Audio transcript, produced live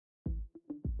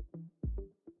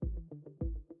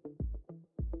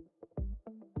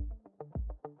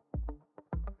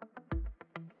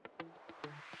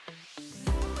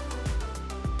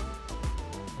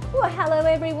Well, hello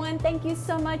everyone. Thank you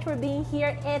so much for being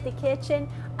here at the kitchen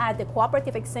at the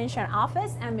Cooperative Extension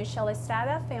Office. I'm Michelle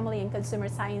Estrada, Family and Consumer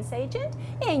Science Agent.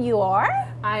 And you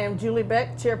are? I am Julie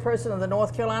Beck, Chairperson of the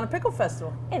North Carolina Pickle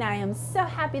Festival. And I am so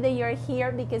happy that you're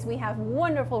here because we have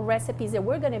wonderful recipes that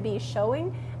we're going to be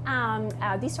showing.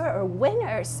 These are our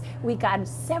winners. We got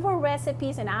several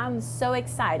recipes and I'm so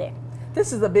excited.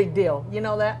 This is a big deal, you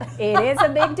know that? It is a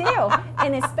big deal,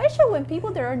 and especially when people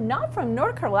that are not from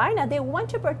North Carolina, they want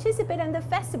to participate in the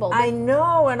festival. I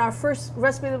know, and our first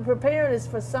recipe to prepare is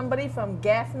for somebody from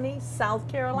Gaffney, South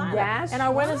Carolina. That's and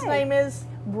our winner's name is?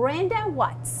 Brenda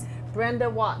Watts. Brenda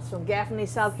Watts from Gaffney,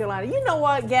 South Carolina. You know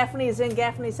what Gaffney is in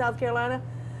Gaffney, South Carolina?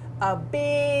 A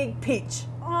big peach.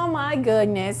 Oh my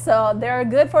goodness, so they're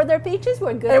good for their peaches,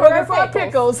 we're good for our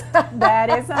pickles. That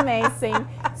is amazing.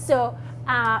 So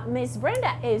Miss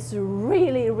Brenda is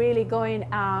really going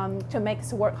to make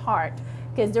us work hard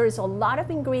because there is a lot of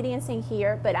ingredients in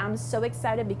here, but I'm so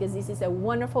excited because this is a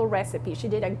wonderful recipe. She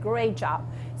did a great job.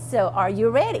 So are you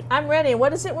ready? I'm ready.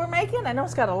 What is it we're making? I know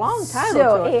it's got a long title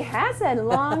So to it. it has a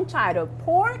long title: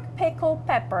 pork, pickle,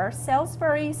 pepper,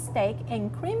 Salisbury steak,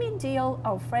 and creamy dill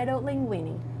Alfredo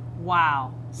linguine.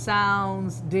 Wow,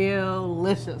 sounds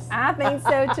delicious. I think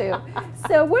so too.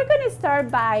 So we're going to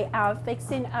start by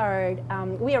fixing our,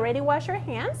 we already washed our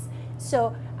hands.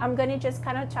 So I'm going to just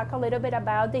kind of talk a little bit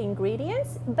about the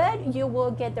ingredients, but you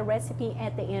will get the recipe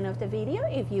at the end of the video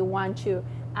if you want to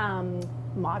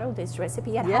model this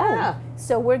recipe at home.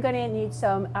 So we're going to need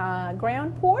some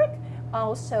ground pork,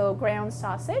 also ground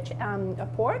sausage,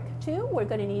 pork too. We're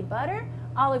going to need butter,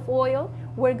 olive oil.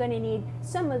 We're going to need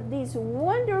some of these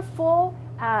wonderful,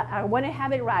 I want to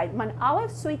have it right, olive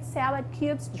sweet salad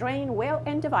cubes drained well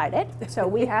and divided. So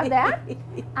we have that.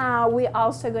 We're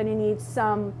also going to need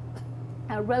some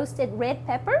roasted red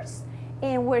peppers,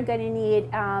 and we're going to need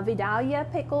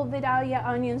pickled Vidalia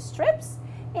onion strips,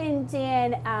 and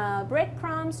then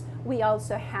breadcrumbs. We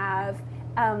also have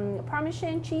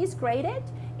Parmesan cheese grated,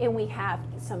 and we have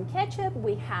some ketchup,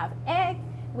 we have egg,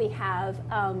 we have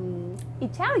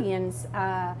Italian's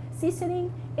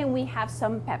seasoning, and we have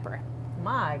some pepper.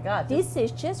 My God. This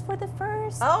is just for the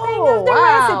first thing of the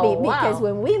recipe, because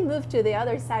when we move to the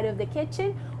other side of the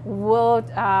kitchen, we'll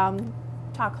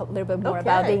talk a little bit more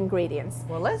about the ingredients.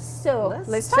 Well, let's start.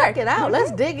 check it out.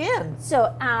 Let's dig in.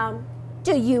 So,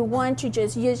 do you want to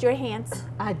just use your hands?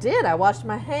 I did. I washed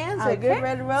my hands. They're good,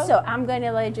 ready to roll. So I'm going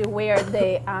to let you wear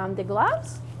the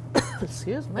gloves.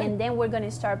 Excuse me. And then we're going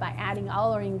to start by adding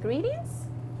all our ingredients.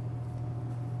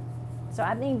 So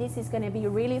I think this is going to be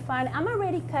really fun. I'm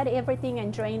already cut everything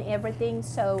and drained everything,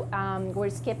 so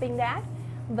we're skipping that.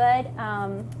 But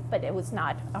it was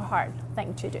not a hard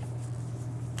thing to do.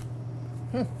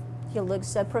 You look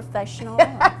so professional.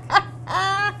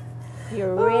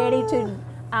 You're ready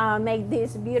to make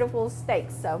these beautiful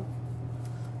steaks. So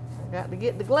I got to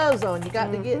get the gloves on. You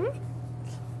got to get.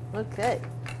 Okay.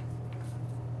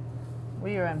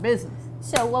 We are in business.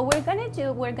 So what we're going to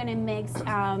do, we're going to mix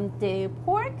the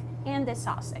pork and the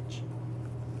sausage.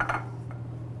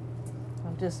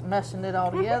 I'm just meshing it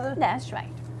all together. That's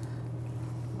right.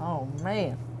 Oh,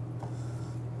 man.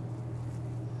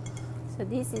 So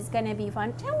this is going to be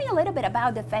fun. Tell me a little bit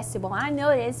about the festival. I know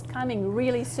it is coming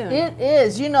really soon. It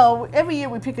is. You know, every year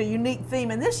we pick a unique theme,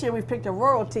 and this year we picked a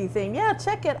royalty theme. Yeah,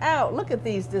 check it out. Look at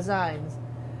these designs.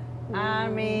 I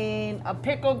mean, a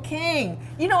pickle king.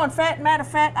 You know, matter of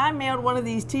fact, I mailed one of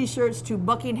these T-shirts to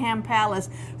Buckingham Palace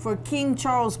for King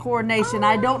Charles' coronation.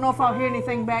 I don't know if I'll hear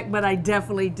anything back, but I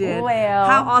definitely did. Well,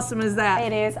 how awesome is that?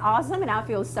 It is awesome, and I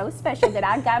feel so special that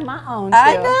I got my own too.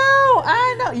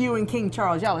 I know. You and King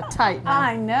Charles, y'all are tight now.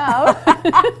 I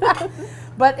know.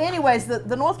 But anyways,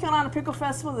 the North Carolina Pickle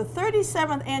Festival, the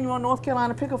 37th annual North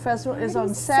Carolina Pickle Festival is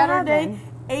on Saturday,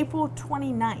 April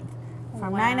 29th.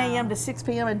 From 9 a.m. to 6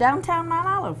 p.m. in downtown Mount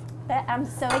Olive. I'm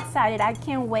so excited. I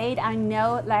can't wait. I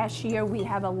know last year we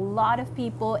have a lot of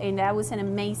people, and that was an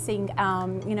amazing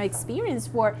experience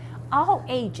for all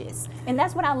ages. And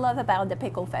that's what I love about the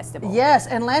Pickle Festival. Yes,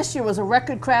 and last year was a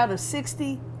record crowd of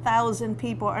 60,000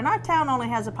 people, and our town only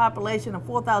has a population of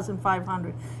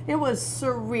 4,500. It was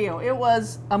surreal. It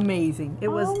was amazing. It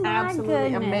was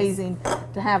absolutely amazing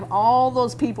to have all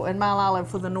those people in Mount Olive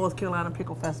for the North Carolina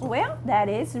Pickle Festival. Well, that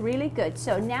is really good.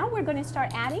 So now we're going to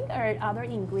start adding our other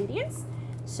ingredients.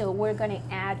 So we're going to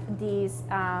add these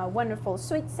wonderful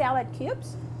sweet salad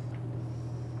cubes.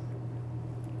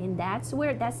 And that's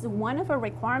one of our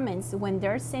requirements when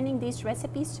they're sending these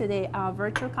recipes to the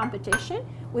virtual competition.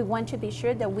 We want to be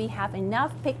sure that we have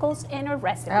enough pickles in our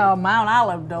recipe. Oh, Mount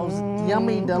Olive, those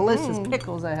yummy, delicious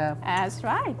pickles they have. That's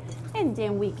right. And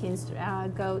then we can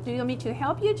go. Do you want me to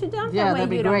help you to dump? Yeah, that'd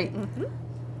be great.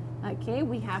 Okay,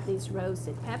 we have these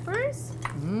roasted peppers.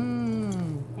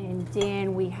 Mmm. And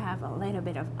then we have a little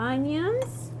bit of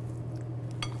onions.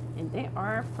 And they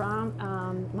are from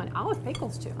my Olive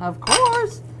Pickles too. Of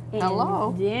course. And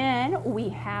Hello. then we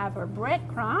have our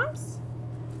breadcrumbs.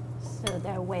 So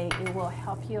that way it will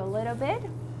help you a little bit.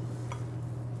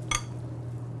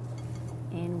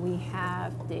 And we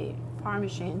have the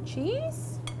Parmesan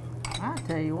cheese. I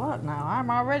tell you what now, I'm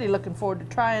already looking forward to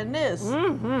trying this.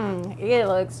 Mm-hmm. It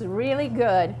looks really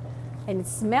good. And it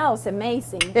smells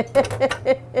amazing.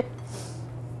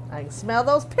 I can smell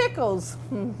those pickles.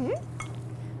 Mm-hmm.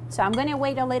 So I'm gonna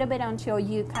wait a little bit until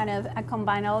you kind of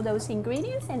combine all those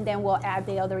ingredients, and then we'll add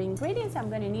the other ingredients. I'm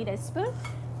gonna need a spoon.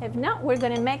 If not, we're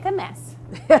gonna make a mess.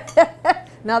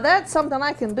 Now that's something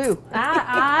I can do.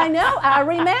 I know, I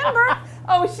remember.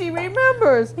 Oh, she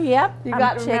remembers. Yep, You I'm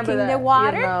got to remember checking that. the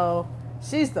water. You know,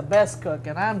 she's the best cook,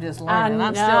 and I'm just learning.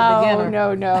 I'm still a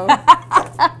beginner. No.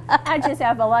 I just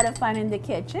have a lot of fun in the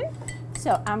kitchen.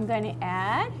 So I'm gonna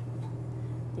add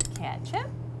the ketchup.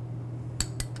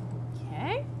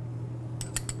 Okay.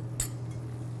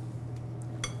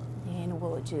 And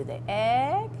we'll do the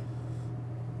egg.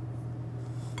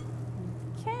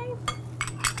 Okay.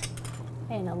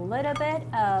 And a little bit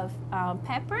of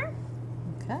pepper.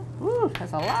 Okay. Ooh,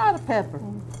 that's a lot of pepper.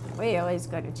 Well, it's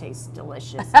going to taste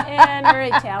delicious. And our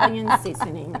Italian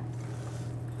seasoning.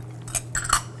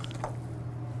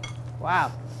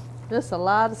 Wow. Just a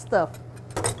lot of stuff.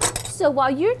 So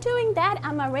while you're doing that,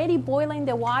 I'm already boiling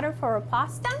the water for our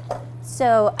pasta.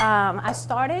 So I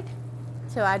started.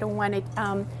 So I don't want it.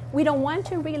 We don't want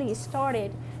to really start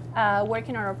it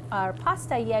working on our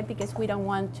pasta yet because we don't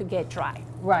want to get dry.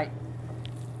 Right.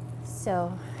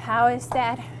 So how is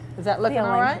that? Is that looking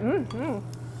feeling? all right? Mm-hmm.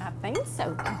 I think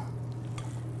so.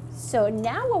 So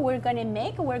now what we're going to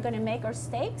make our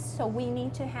steaks. So we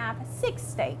need to have 6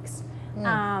 steaks.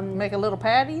 Make a little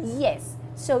patties? Yes.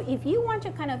 So if you want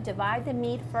to kind of divide the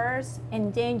meat first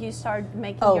and then you start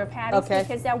making your patties, okay.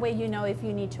 because that way you know if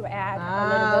you need to add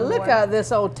a little bit Look more. at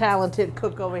this old talented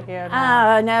cook over here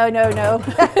now. No.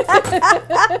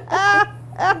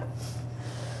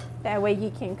 That way you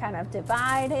can kind of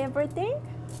divide everything.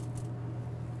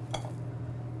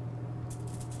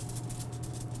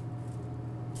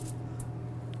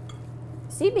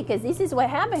 See, because this is what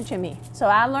happened to me. So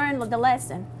I learned the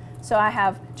lesson. So I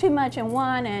have too much in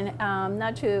one and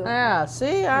not too. Yeah,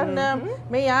 see,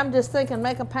 I'm just thinking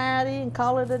make a patty and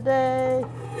call it a day.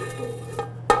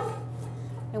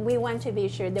 And we want to be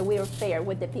sure that we are fair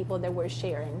with the people that we're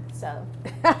sharing. So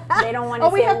they don't want to.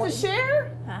 Oh, we have to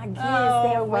share? I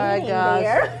guess they're waiting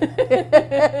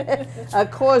there.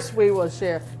 Of course we will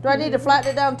share. Do I need to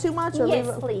flatten it down too much? Or Yes,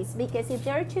 leave it? please, because if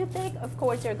they're too thick, of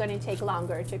course they're going to take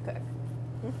longer to cook.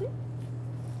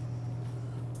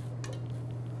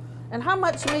 And how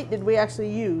much meat did we actually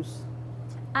use?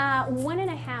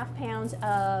 1.5 pounds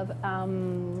of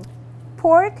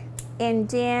pork, and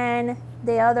then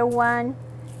the other one,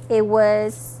 it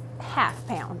was half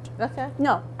pound. Okay.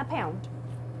 No, a pound.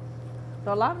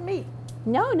 So a lot of meat.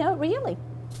 No, not really.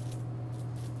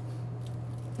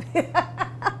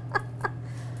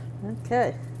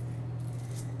 Okay.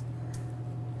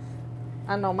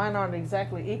 I know mine aren't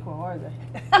exactly equal, are they?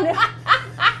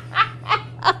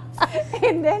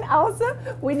 And then also,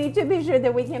 we need to be sure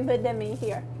that we can put them in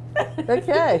here.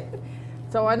 Okay.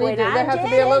 So they have to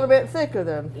be a little bit thicker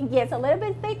then. Yes, a little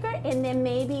bit thicker, and then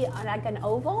maybe like an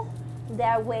oval.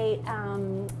 That way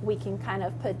we can kind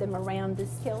of put them around the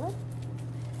skillet.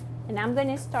 And I'm going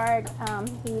to start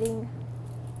heating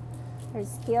our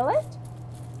skillet.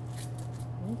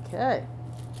 Okay.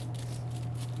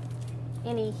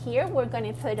 And in here, we're going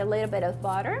to put a little bit of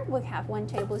butter. We have 1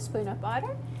 tablespoon of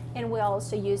butter. And we're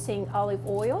also using olive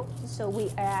oil. So we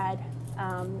add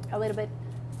a little bit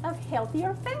of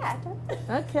healthier fat.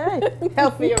 Okay.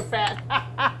 Healthier fat.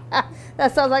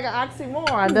 That sounds like an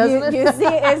oxymoron, doesn't it? You see,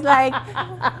 it's like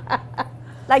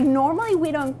normally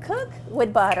we don't cook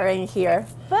with butter in here.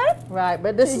 But right,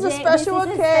 but this is a special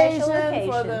occasion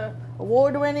for the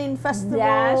award-winning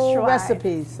festival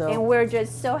recipes. So. And we're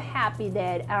just so happy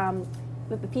that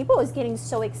the people is getting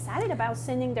so excited about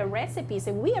sending their recipes,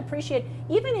 and we appreciate,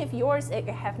 even if yours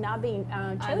have not been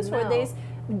chosen for this,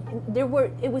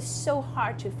 it was so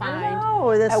hard to find. I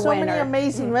know, there's so winner. many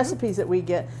amazing recipes that we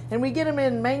get, and we get them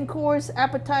in main course,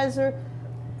 appetizer,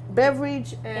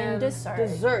 beverage, and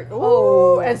dessert. Ooh,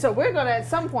 Oh, and so we're gonna at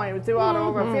some point throughout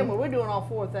our film, we're doing all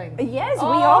 4 things. Yes, we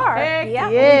Oh, are. heck Yeah,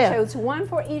 yeah. we chose 1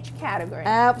 for each category.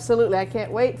 Absolutely, I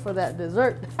can't wait for that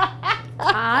dessert.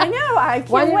 I know. I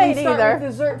Why can't didn't wait we start either.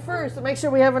 with dessert first to make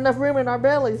sure we have enough room in our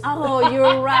bellies? Oh,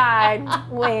 you're right.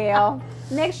 Well,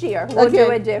 next year we'll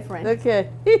do it different. Okay.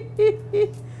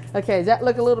 Okay, does that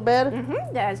look a little better?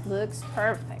 That looks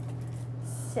perfect.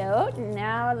 So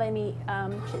now let me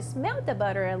just melt the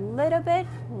butter a little bit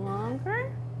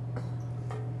longer.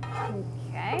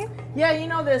 Okay. Yeah, you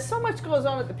know, there's so much goes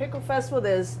on at the Pickle Festival.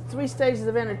 There's 3 stages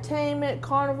of entertainment,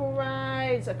 carnival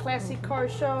rides, a classic car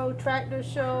show, tractor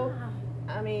show.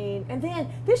 I mean, and then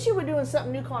this year we're doing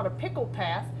something new called a pickle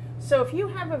path. So if you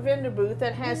have a vendor booth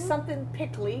that has something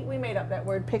pickly, we made up that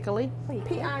word pickly,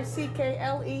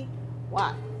 P-I-C-K-L-E-Y.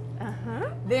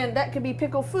 Then that could be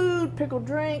pickle food, pickle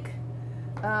drink,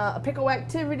 a pickle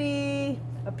activity,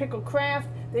 a pickle craft.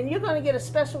 Then you're going to get a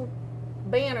special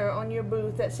banner on your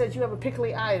booth that says you have a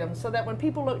pickly item, so that when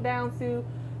people look down through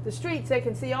the streets, they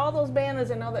can see all those banners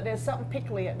and know that there's something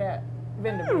pickly at that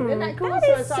vendor booth. Isn't that cool? That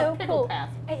so is it's so our pickle cool. path.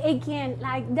 Again,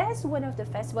 like that's one of the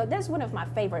festivals. That's one of my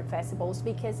favorite festivals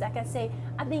because, like I say,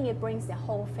 I think it brings the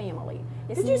whole family.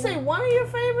 Did you say one of your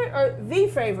favorite or the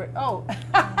favorite? Oh.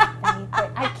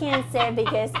 I can't say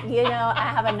because you know I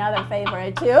have another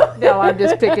favorite too. No, I'm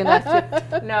just picking at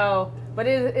you. No, but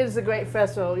it is a great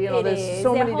festival. You know, It there's is.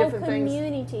 so the many whole different things.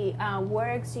 community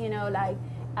works. You know, like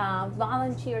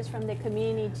volunteers from the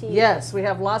community. Yes, we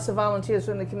have lots of volunteers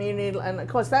from the community, and of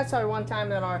course that's our one time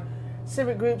that our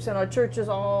civic groups and our churches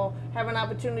all have an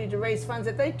opportunity to raise funds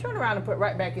that they turn around and put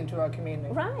right back into our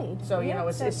community. Right. So you know,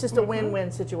 it's just a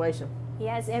win-win situation.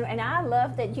 Yes, and I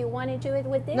love that you want to do it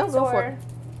with this. No, go for it.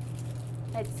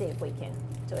 Let's see if we can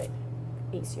do it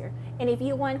easier. And if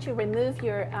you want to remove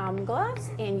your gloves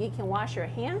and you can wash your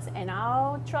hands, and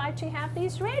I'll try to have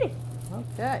these ready.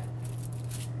 Okay.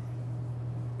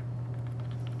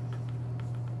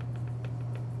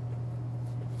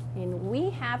 And we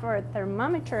have our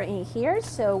thermometer in here,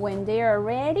 so when they are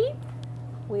ready,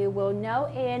 we will know.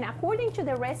 And according to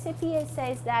the recipe, it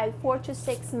says that 4 to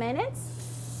 6 minutes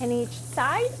in each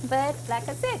side, but like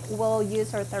I said, we'll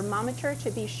use our thermometer to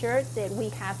be sure that we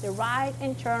have the right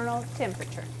internal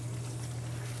temperature.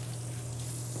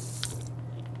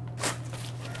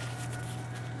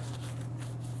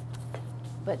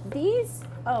 But these,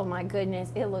 oh my goodness,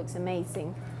 it looks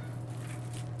amazing.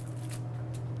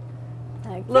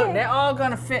 Okay. Look, they're all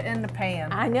gonna fit in the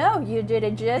pan. I know, you did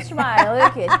it just right.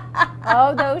 Look at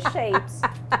all those shapes.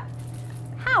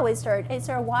 How is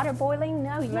there water boiling?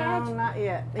 No, yet? No, not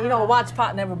yet. You know, a watch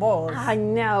pot never boils. I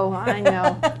know, I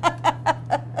know.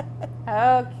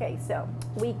 Okay, so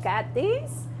we got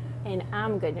these, and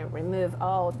I'm gonna remove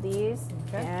all these,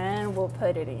 and we'll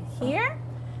put it in here.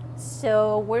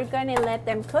 So we're gonna let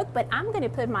them cook, but I'm gonna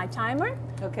put my timer.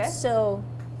 Okay. So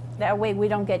that way we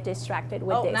don't get distracted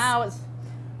with this. Now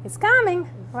It's coming,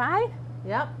 right?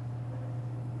 Yep.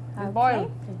 It's Okay.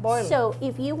 boiling. It's boiling. So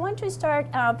if you want to start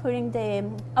putting the,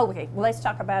 okay, let's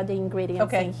talk about the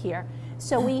ingredients in here.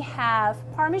 So we have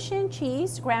Parmesan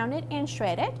cheese, grounded and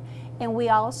shredded, and we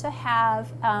also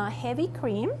have heavy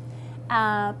cream,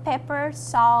 pepper,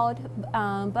 salt,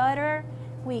 butter.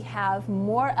 We have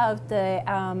more of the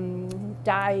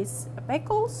diced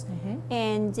pickles,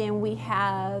 and then we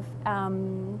have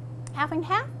half and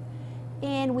half,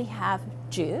 and we have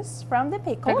juice from the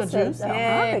pickles. Pickle juice.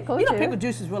 Yeah. Pickle you know, juice. pickle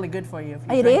juice is really good for you. If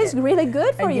you It drink is really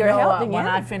good for your health. When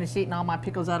I finish eating all my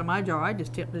pickles out of my jar, I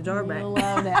just tip the jar back. I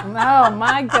love that. Oh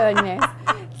my goodness.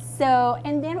 So,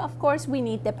 and then of course we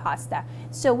need the pasta.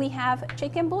 So we have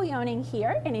chicken bouillon in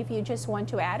here, and if you just want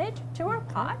to add it to our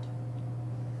pot.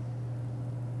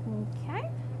 Okay,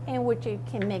 and which you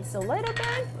can mix a little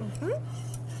bit.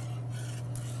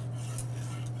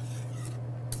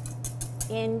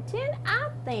 And then I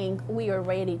think we are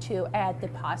ready to add the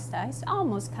pasta. It's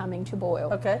almost coming to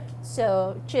boil. Okay.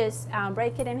 So just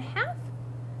break it in half.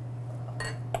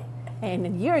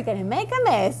 And you're gonna make a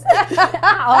mess.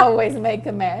 I always make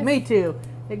a mess. Me too.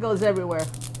 It goes everywhere.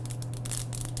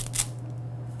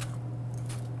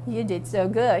 You did so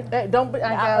good. Hey, don't be,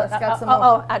 I got some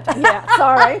more. Yeah,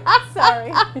 sorry.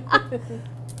 Sorry.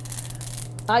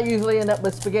 I usually end up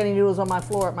with spaghetti noodles on my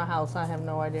floor at my house. I have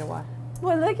no idea why.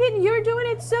 Well, look at you're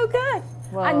doing it so good.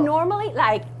 Well, I normally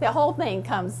like the whole thing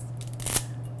comes.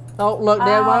 Oh, look,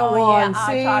 there went one. Yeah,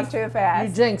 See, I talked too fast.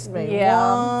 you jinxed me. Yeah,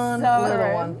 One sorry.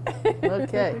 little one.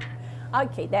 Okay.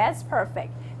 Okay, that's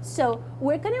perfect. So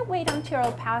we're gonna wait until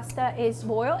our pasta is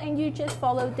boiled, and you just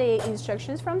follow the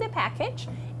instructions from the package.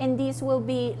 And these will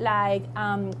be like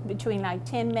between like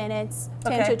 10 minutes,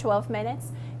 10 to 12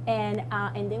 minutes. And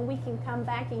then we can come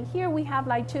back in here. We have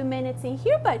like 2 minutes in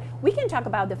here, but we can talk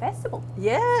about the festival.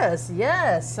 Yes,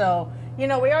 yes. So, you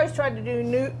know, we always try to do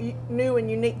new and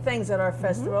unique things at our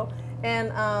festival.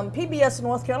 And PBS in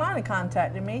North Carolina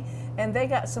contacted me, and they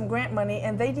got some grant money,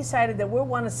 and they decided that we're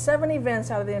one of 7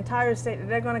 events out of the entire state that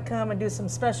they're going to come and do some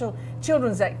special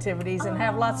children's activities and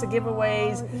have lots of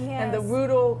giveaways. And the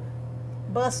Rudel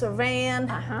bus or van.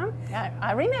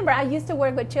 I remember I used to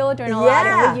work with children a lot,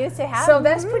 and we used to have. So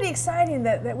that's pretty exciting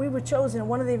that we were chosen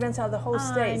one of the events out of the whole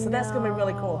state. So that's going to be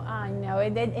really cool. I know,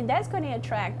 and that's going to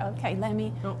attract. Okay, let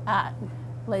me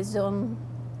let's zoom.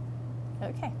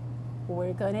 Okay,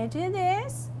 we're going to do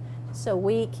this so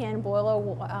we can boil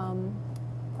our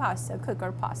pasta, cook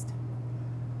our pasta.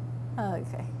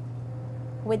 Okay,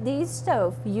 with these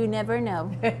stove, you never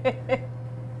know.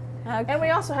 Okay. And we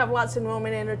also have lots of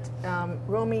roaming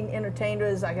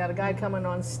entertainers. I got a guy coming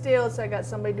on stilts. I got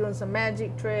somebody doing some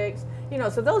magic tricks. You know,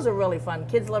 so those are really fun.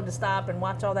 Kids love to stop and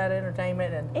watch all that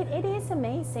entertainment. And it is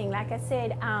amazing. Like I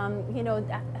said, you know,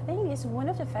 I think it's one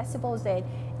of the festivals that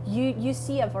you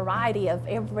see a variety of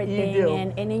everything, you do.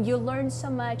 and you learn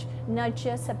so much, not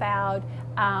just about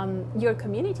your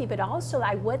community, but also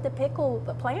like what the pickle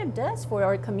plant does for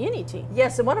our community.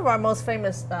 Yes, and one of our most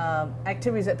famous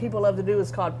activities that people love to do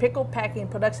is called Pickle Packing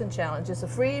Production Challenge. It's a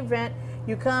free event.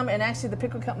 You come, and actually the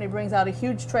pickle company brings out a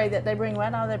huge tray that they bring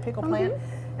right out of their pickle plant.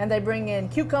 And they bring in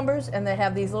cucumbers, and they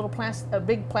have these little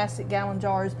big plastic gallon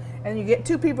jars, and you get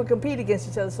 2 people compete against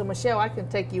each other. So Michelle, I can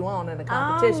take you on in a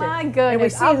competition. Oh my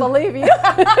goodness, I believe you.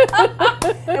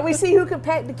 And we see who can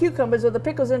pack the cucumbers or the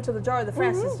pickles into the jar the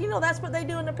fastest. You know, that's what they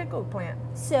do in the pickle plant.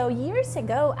 So years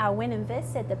ago, I went and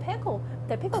visited the pickle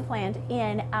plant,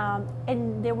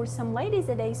 and there were some ladies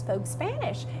that they spoke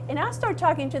Spanish, and I started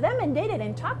talking to them, and they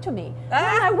didn't talk to me. And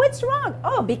I'm like, what's wrong?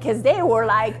 Oh, because they were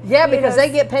like, because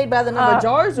they get paid by the number of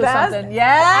jars or something.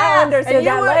 I understood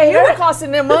that later. You were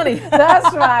costing them money.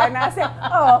 That's right. And I said,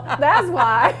 oh, that's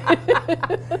why.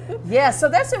 Yeah, so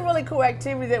that's a really cool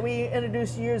activity that we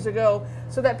introduced years ago,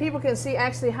 so that people can see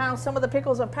actually how some of the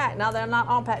pickles are packed. Now they're not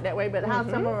all packed that way, but how some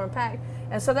of them are packed.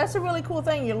 And so that's a really cool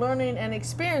thing. You're learning and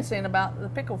experiencing about the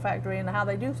pickle factory and how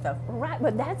they do stuff. Right,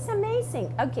 but that's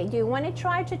amazing. Okay, do you want to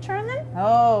try to turn them?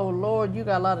 Oh, Lord, you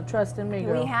got a lot of trust in me,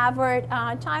 girl. We have our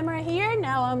timer here.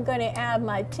 Now I'm going to add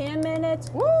my 10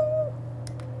 minutes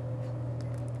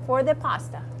for the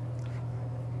pasta.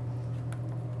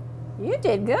 You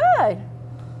did good.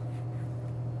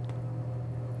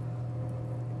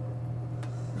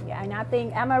 Yeah, and I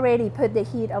think I'm already put the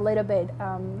heat a little bit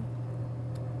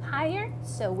higher,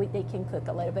 so they can cook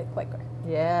a little bit quicker.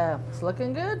 Yeah, it's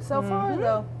looking good so far,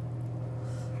 though.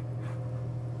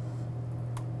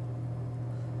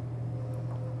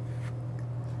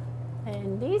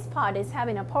 And this pot is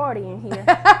having a party in here.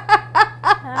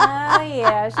 Oh,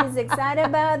 yeah, she's excited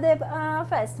about the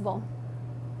festival.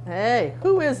 Hey,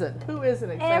 who isn't? Who isn't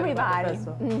excited Everybody.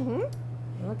 about the festival?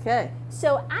 Okay.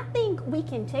 So I think we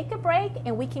can take a break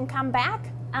and we can come back.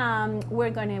 We're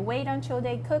going to wait until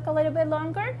they cook a little bit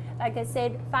longer. Like I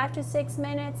said, 5 to 6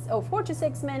 minutes, or 4 to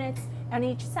 6 minutes on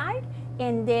each side.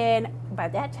 And then by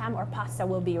that time, our pasta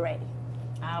will be ready.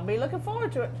 I'll be looking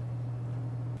forward to it.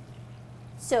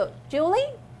 So, Julie,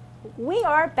 we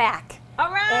are back.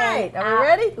 All right. And, are we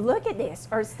ready? Look at this.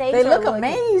 Our steaks They look looking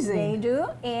amazing. They do.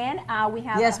 And we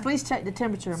have. Yes, please check the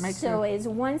temperature. Make so sure. it's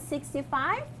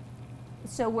 165.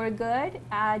 So we're good.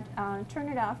 Turn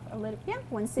it off a little. Yeah,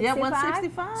 165. Yeah,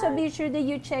 165. So be sure that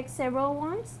you check several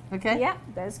ones. Okay. Yeah,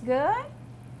 that's good.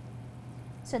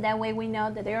 So that way we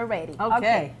know that they're ready.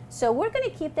 Okay. So we're going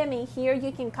to keep them in here.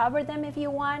 You can cover them if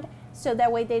you want, so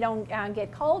that way they don't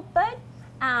get cold. But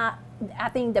I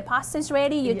think the pasta is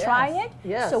ready. You try it.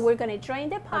 Yes. So we're going to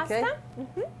drain the pasta.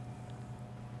 Okay.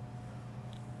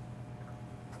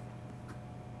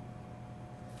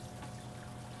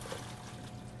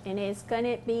 And it's going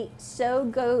to be so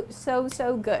good, so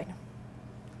good.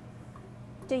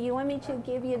 Do you want me to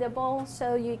give you the bowl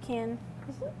so you can?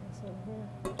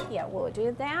 Yeah, we'll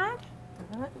do that.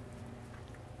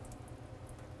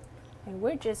 And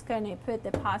we're just going to put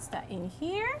the pasta in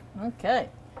here. Okay.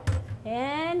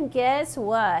 And guess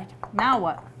what? Now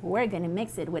what? We're going to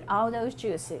mix it with all those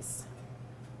juices.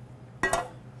 So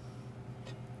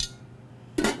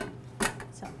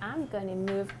I'm going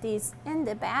to move this in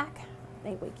the back. I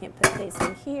think we can put this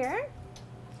in here.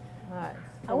 All right.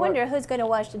 I wonder who's going to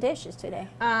wash the dishes today.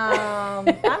 I'm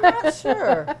not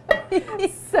sure.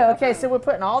 Okay, so we're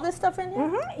putting all this stuff in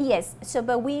here? Yes. So,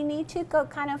 but we need to go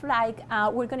kind of like,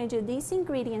 we're going to do these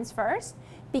ingredients first,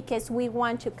 because we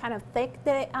want to kind of thick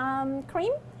the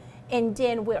cream, and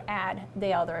then we'll add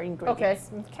the other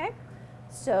ingredients. Okay.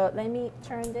 So let me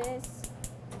turn this.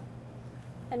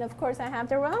 And of course, I have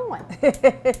the wrong one.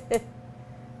 It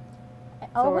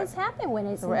always happens when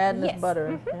it's. So we're adding this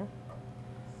butter. Yeah.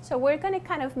 So we're going to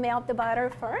kind of melt the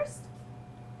butter first.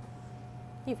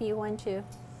 if you want to.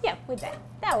 Yeah, with that.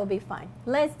 That will be fine.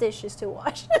 Less dishes to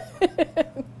wash.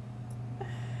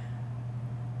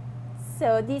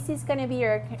 So this is going to be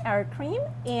our cream,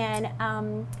 and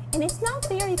it's not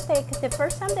very thick. The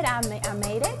first time that I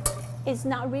made it, it's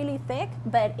not really thick,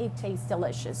 but it tastes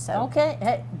delicious. So Okay,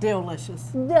 hey, delicious.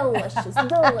 delicious,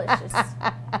 delicious.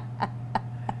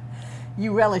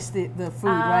 You relish the food,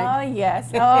 right? Oh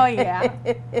yes, oh yeah.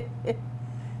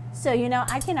 So you know,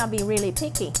 I cannot be really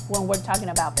picky when we're talking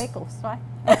about pickles, right?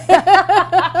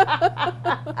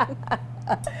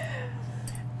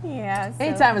 Yeah. So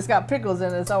Anytime it's got pickles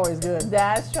in it, it's always good.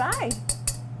 that's right.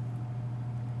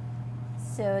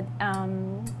 So,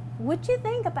 what you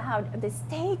think about the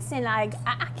steaks? And like,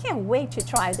 I can't wait to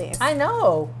try this. I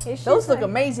know. It's Those just look like-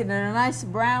 amazing and a nice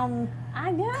brown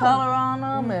I know. color on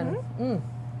them. And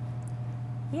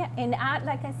Yeah, and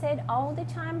like I said, all the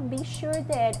time, be sure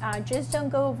that just don't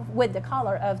go with the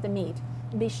color of the meat.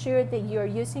 Be sure that you're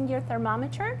using your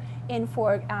thermometer, and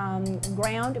for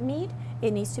ground meat,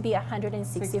 it needs to be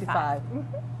 165. 65.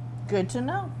 Good to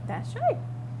know. That's right.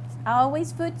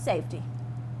 Always food safety.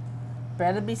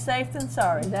 Better be safe than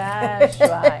sorry. That's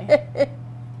right.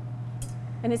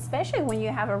 And especially when you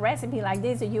have a recipe like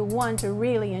this that you want to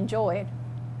really enjoy it.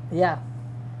 Yeah.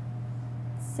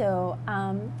 So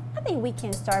I think we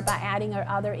can start by adding our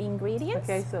other ingredients.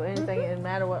 Okay, so anything, it doesn't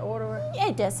matter what order we're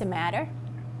It doesn't matter.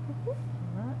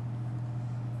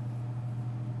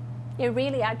 It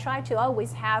really, I try to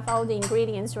always have all the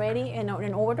ingredients ready in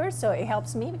order, so it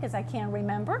helps me because I can't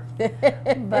remember.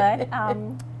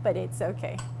 But it's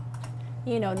okay.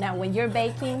 You know, now when you're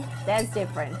baking, that's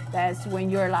different. That's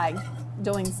when you're like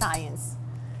doing science.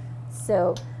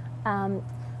 So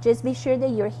just be sure that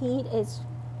your heat is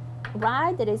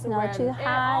right, that it's not too add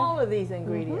high. all of these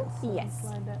ingredients. Yes.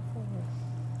 Slide that forward.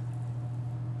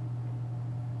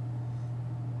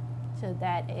 So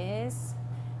that is,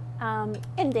 and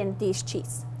then this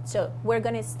cheese. So we're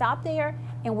gonna stop there,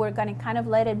 and we're gonna kind of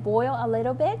let it boil a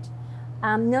little bit.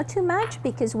 Not too much,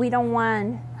 because we don't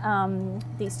want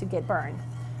these to get burned.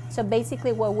 So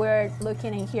basically what we're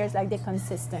looking at here is like the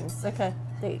consistency. Okay.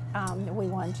 We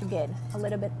want to get a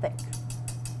little bit thick.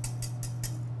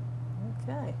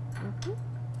 Okay.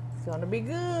 It's going to be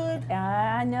good.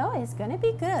 I know, it's gonna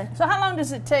be good. So how long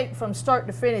does it take from start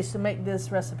to finish to make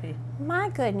this recipe? My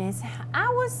goodness,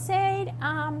 I would say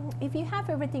if you have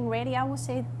everything ready, I would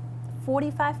say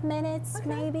 45 minutes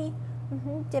maybe,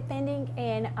 depending.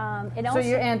 And it So also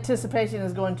your anticipation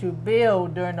is going to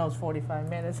build during those 45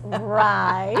 minutes.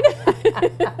 right.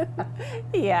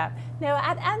 Yeah. No,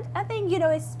 I think, you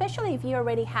know, especially if you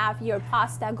already have your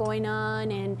pasta going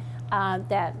on, and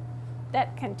that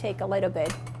can take a little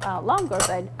bit longer,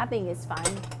 but I think it's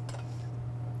fine.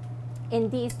 And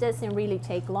this doesn't really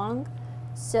take long,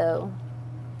 so.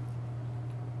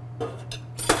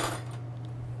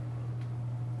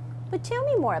 But tell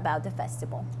me more about the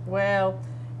festival. Well,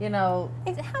 you know,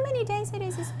 How many days it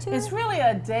is? It's 2? it's really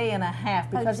a day and a half,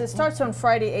 because Okay. it starts on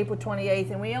Friday, April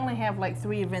 28th, and we only have like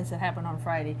 3 events that happen on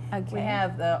Friday. Okay. We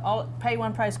have the pay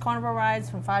one price carnival rides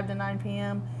from 5 to 9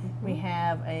 p.m. We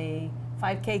have a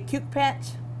 5K Cuke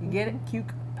Patch. You get it? Cuke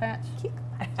Patch. Cute.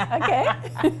 Okay.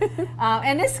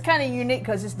 And this is kind of unique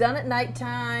because it's done at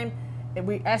nighttime. And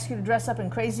we ask you to dress up in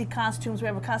crazy costumes. We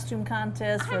have a costume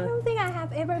contest. I don't think I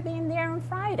have ever been there on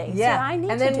Friday, Yeah, so I need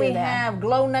and to then do we that. have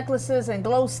glow necklaces and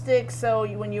glow sticks. So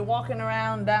when you're walking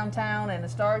around downtown and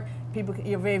it's dark,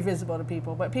 you're very visible to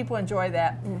people. But people enjoy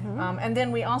that. And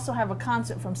then we also have a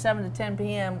concert from 7 to 10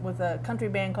 p.m. with a country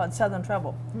band called Southern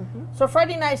Trouble. So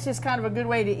Friday night's just kind of a good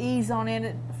way to ease on in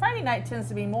it. Friday night tends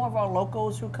to be more of our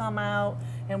locals who come out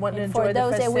and want to enjoy For the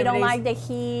those that we don't festivities. like the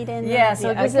heat and Yeah, so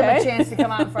it gives them a okay. chance to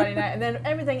come out on Friday night. And then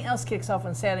everything else kicks off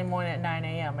on Saturday morning at 9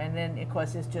 a.m. And then, of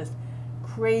course, it's just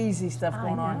crazy stuff I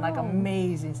going on, like know.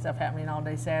 amazing stuff happening all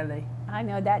day Saturday. I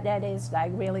know that is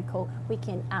like really cool. We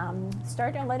can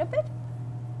start a little bit.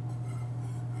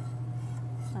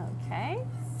 Okay,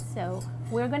 so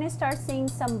we're going to start seeing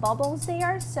some bubbles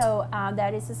there. So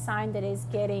that is a sign that it's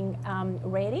getting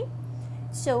ready.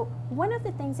 So one of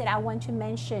the things that I want to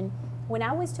mention, when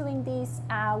I was doing this,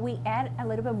 we add a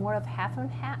little bit more of half and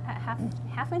half.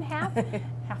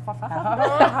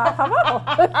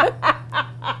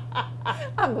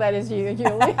 I'm glad it's you,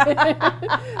 Julie.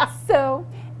 So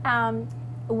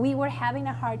we were having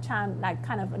a hard time, like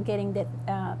kind of getting the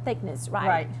thickness right.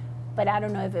 Right. But I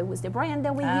don't know if it was the brand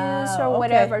that we used Oh, or okay.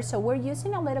 whatever. So we're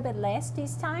using a little bit less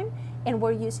this time, and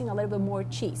we're using a little bit more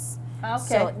cheese. Okay.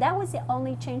 So that was the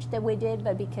only change that we did,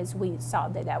 but because we saw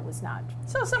that was not.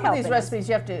 So some of helping these us. recipes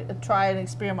you have to try and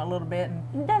experiment a little bit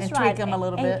and That's tweak right. them a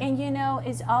little and, bit. And you know,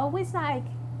 it's always like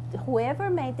whoever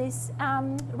made this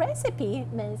recipe,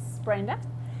 Miss Brenda,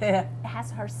 Yeah.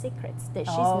 has her secrets that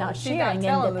she's Oh, not she's not sharing in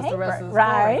telling the us the rest paper, of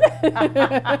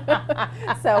the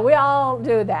right? So we all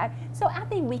do that. So I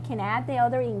think we can add the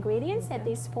other ingredients at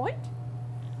this point.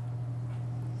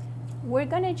 We're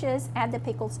gonna just add the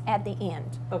pickles at the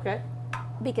end, Okay.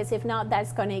 because if not,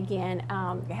 that's gonna again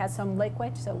have some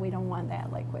liquid, so we don't want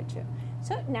that liquid too.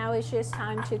 So now it's just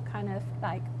time to kind of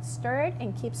like stir it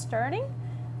and keep stirring,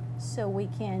 so we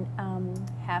can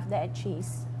have that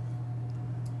cheese.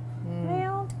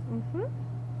 Well,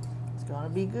 It's gonna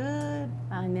be good.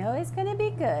 I know it's gonna be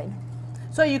good.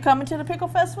 So you coming to the Pickle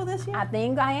Festival this year? I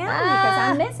think I am, because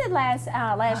I missed it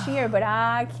last year, but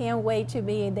I can't wait to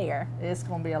be there. It's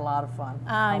going to be a lot of fun.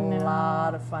 I know. A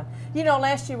lot of fun. You know,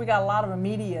 last year we got a lot of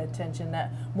media attention,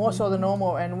 that more so than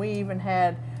normal, and we even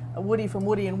had Woody from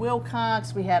Woody and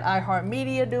Wilcox. We had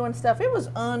iHeartMedia doing stuff. It was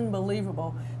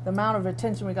unbelievable, the amount of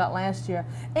attention we got last year.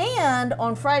 And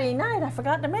on Friday night, I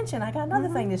forgot to mention, I got another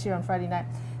thing this year on Friday night.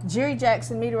 Jerry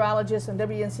Jackson, meteorologist on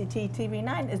WNCT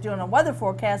TV9, is doing a weather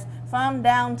forecast from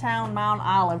downtown Mount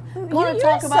Olive. Going to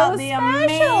talk about the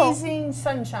amazing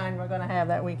sunshine we're going to have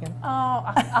that weekend. Oh,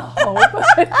 I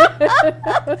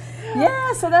hope.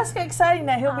 Yeah, so that's exciting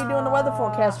that he'll be doing the weather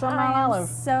forecast from Mount I'm Olive.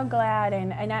 so glad,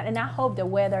 and I hope the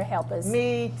weather helps us.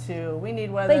 Me too. We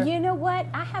need weather. But you know what?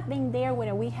 I have been there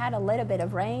when we had a little bit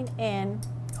of rain, and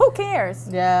who cares?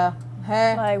 Yeah.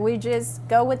 Hey, Like, we just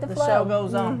go with the flow. show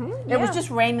goes on. It was yeah. just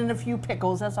raining a few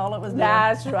pickles. That's all it was doing.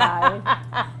 That's right.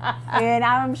 And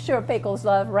I'm sure pickles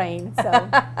love rain, so.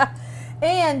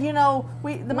 And you know,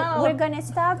 the Mount We're Olive, going to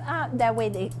stop that way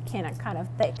they can kind of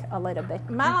thick a little bit.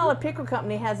 Mount Olive Pickle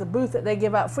Company has a booth that they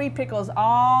give out free pickles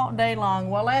all day long.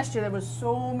 Well, last year there was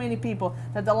so many people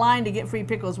that the line to get free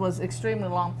pickles was extremely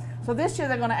long. So this year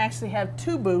they're going to actually have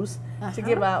 2 booths to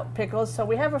give out pickles. So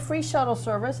we have a free shuttle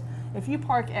service. If you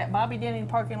park at Bobby Denning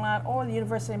parking lot or the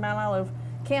University of Mount Olive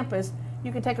campus,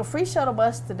 you can take a free shuttle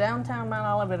bus to downtown Mount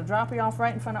Olive. It'll drop you off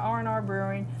right in front of R&R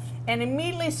Brewing. And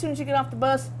immediately, as soon as you get off the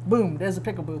bus, boom, there's a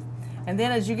pickle booth. And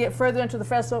then as you get further into the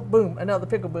festival, boom, another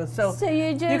pickle booth. So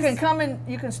you can come and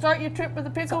you can start your trip with a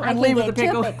pickle I and can leave with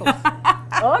get a pickle. 2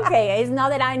 pickles. Okay, it's not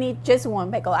that I need just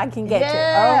 1 pickle. I can get 2.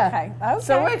 Okay.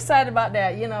 So we're excited about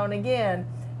that, you know, and again,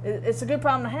 it's a good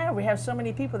problem to have. We have so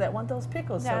many people that want those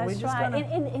pickles. So we're That's just right.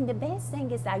 gonna... And the best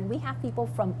thing is that we have people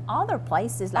from other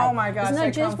places. Like, Oh my gosh, it's they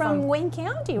not just come from Wayne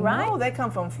County, right? No, they come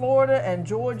from Florida and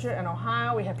Georgia and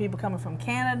Ohio. We have people coming from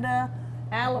Canada,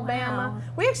 Alabama.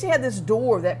 Wow. We actually had this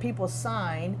door that people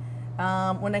sign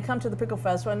when they come to the Pickle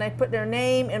Festival, and they put their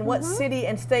name and what city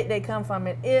and state they come from.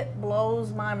 And it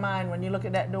blows my mind when you look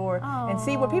at that door and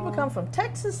see where people come from,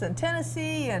 Texas and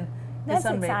Tennessee, and That's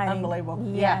it's exciting. unbelievable.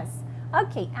 Yes.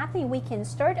 Okay, I think we can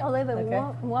start a little bit Okay.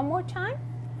 one more time.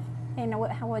 And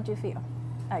how would you feel?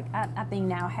 Like, I think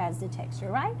now has the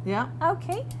texture, right? Yeah.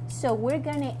 Okay, so we're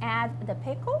gonna add the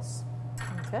pickles.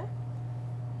 Okay.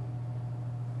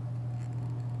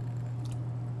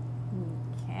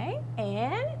 Okay,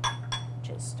 and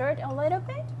just stir it a little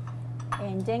bit.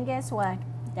 And then guess what?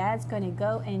 That's gonna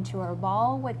go into our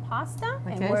bowl with pasta.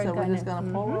 And Okay, so we're just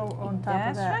gonna pour on top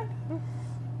of That's that. right.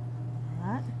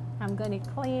 All right. I'm gonna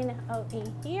clean out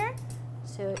in here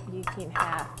so you can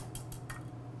have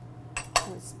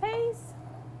more space.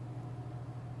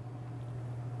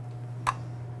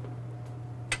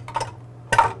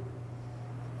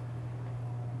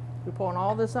 We're pouring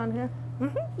all this on here?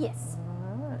 Yes.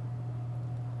 All right.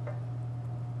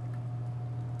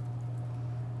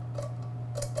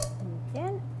 And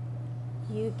then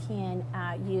you can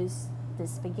use the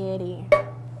spaghetti,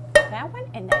 that one,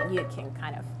 and then you can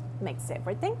kind of mix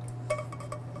everything.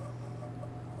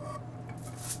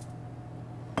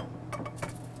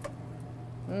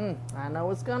 I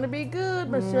know it's going to be good,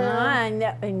 Michelle.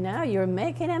 No, you're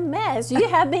making a mess. You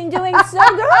have been doing so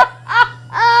good.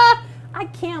 I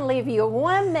can't leave you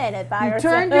 1 minute by You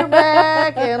yourself. turned your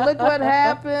back and look what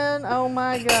happened. Oh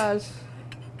my gosh.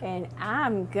 And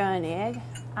I'm gonna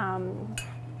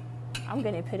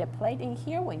put a plate in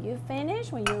here. When you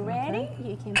finish, when you're ready,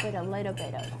 you can put a little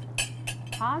bit of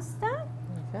pasta.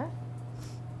 Okay.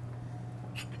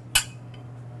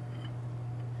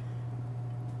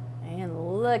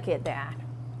 And look at that.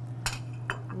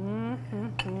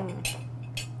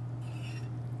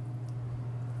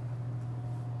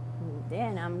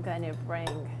 Then I'm gonna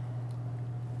bring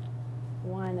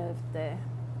one of the,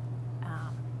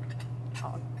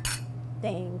 oh,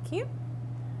 thank you.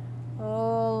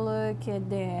 Oh, look at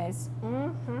this.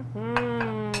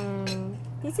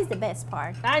 This is the best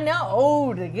part. I know.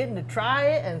 Oh, getting to try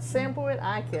it and sample it,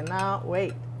 I cannot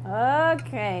wait.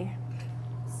 Okay.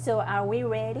 So are we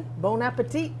ready? Bon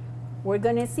appetit. we're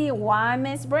gonna see why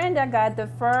Miss Brenda got the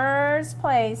first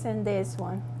place in this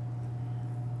one.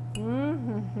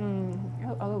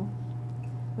 Oh,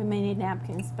 we may need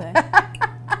napkins, but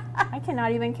I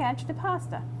cannot even catch the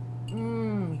pasta.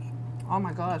 Oh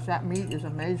my gosh, that meat is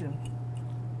amazing.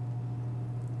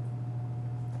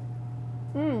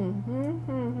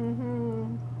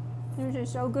 This is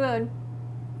so good.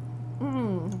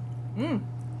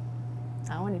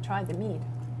 I want to try the meat.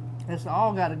 It's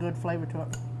all got a good flavor to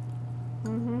it.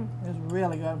 It's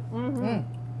really good.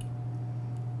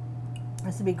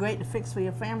 This would be great to fix for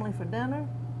your family for dinner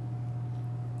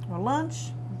or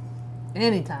lunch.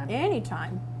 Anytime.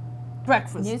 Anytime.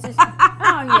 Breakfast. This is,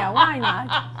 oh yeah, why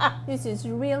not? This is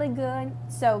really good.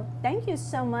 So thank you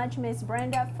so much, Miss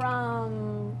Brenda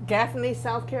from Gaffney,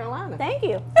 South Carolina. Thank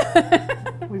you.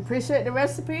 We appreciate the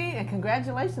recipe and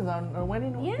congratulations on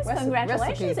winning. Yes,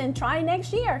 congratulations, recipe. and try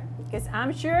next year because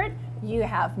I'm sure you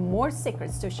have more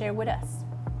secrets to share with us.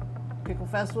 Pickle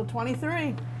Festival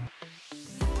 23.